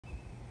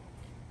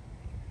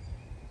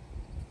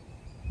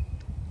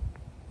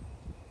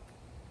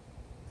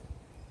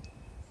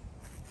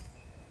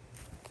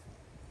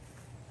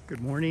Good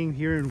morning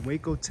here in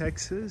Waco,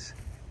 Texas,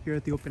 here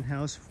at the open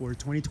house for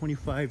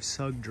 2025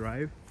 Sugg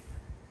Drive.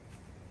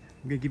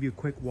 I'm gonna give you a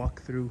quick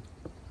walkthrough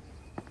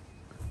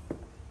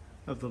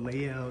of the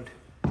layout.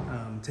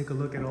 Take a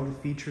look at all the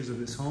features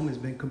of this home. It's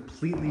been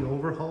completely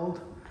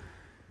overhauled.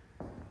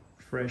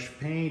 Fresh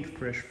paint,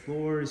 fresh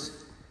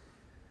floors.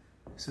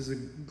 This is a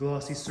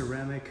glossy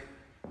ceramic,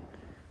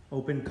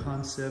 open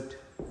concept.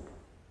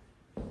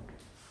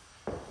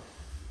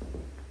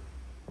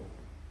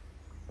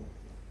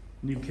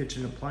 New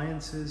kitchen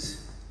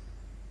appliances.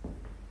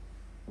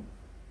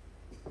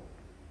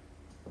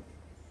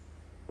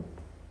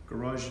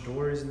 Garage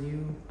door is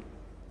new.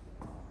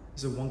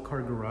 It's a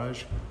one-car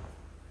garage.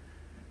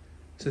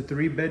 It's a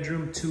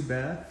 3-bedroom,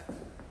 2-bath.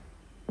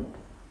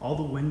 All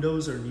the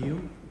windows are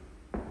new.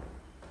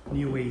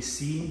 New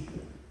AC.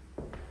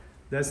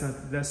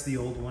 That's the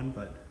old one,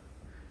 but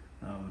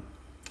I'm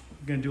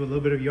gonna do a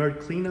little bit of yard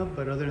cleanup,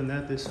 but other than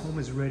that, this home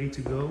is ready to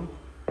go.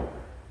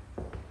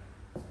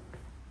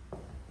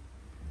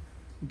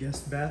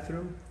 Guest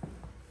bathroom.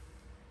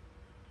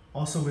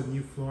 Also with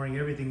new flooring,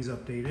 everything's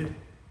updated.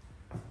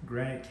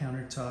 Granite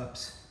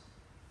countertops.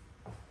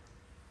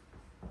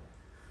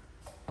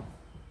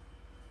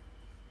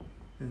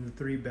 And the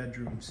 3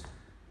 bedrooms.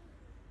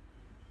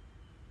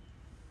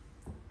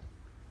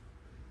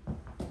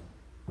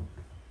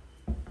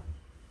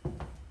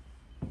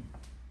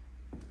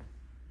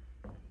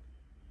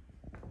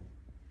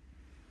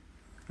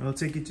 I'll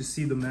take you to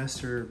see the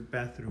master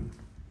bathroom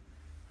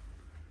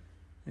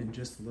in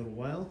just a little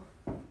while.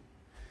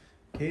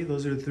 Okay,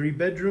 those are the 3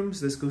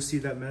 bedrooms. Let's go see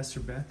that master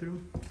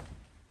bathroom.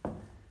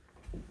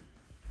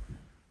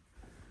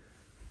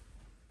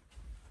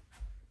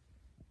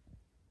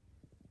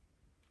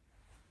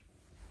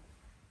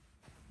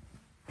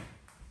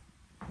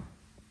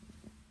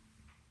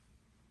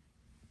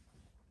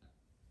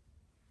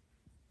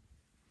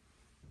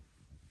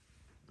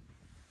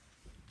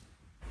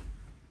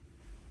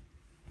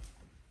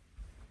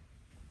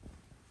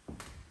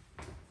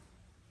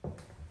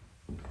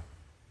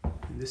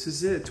 This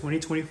is it,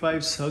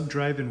 2025 Sugg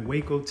Drive in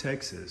Waco,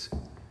 Texas.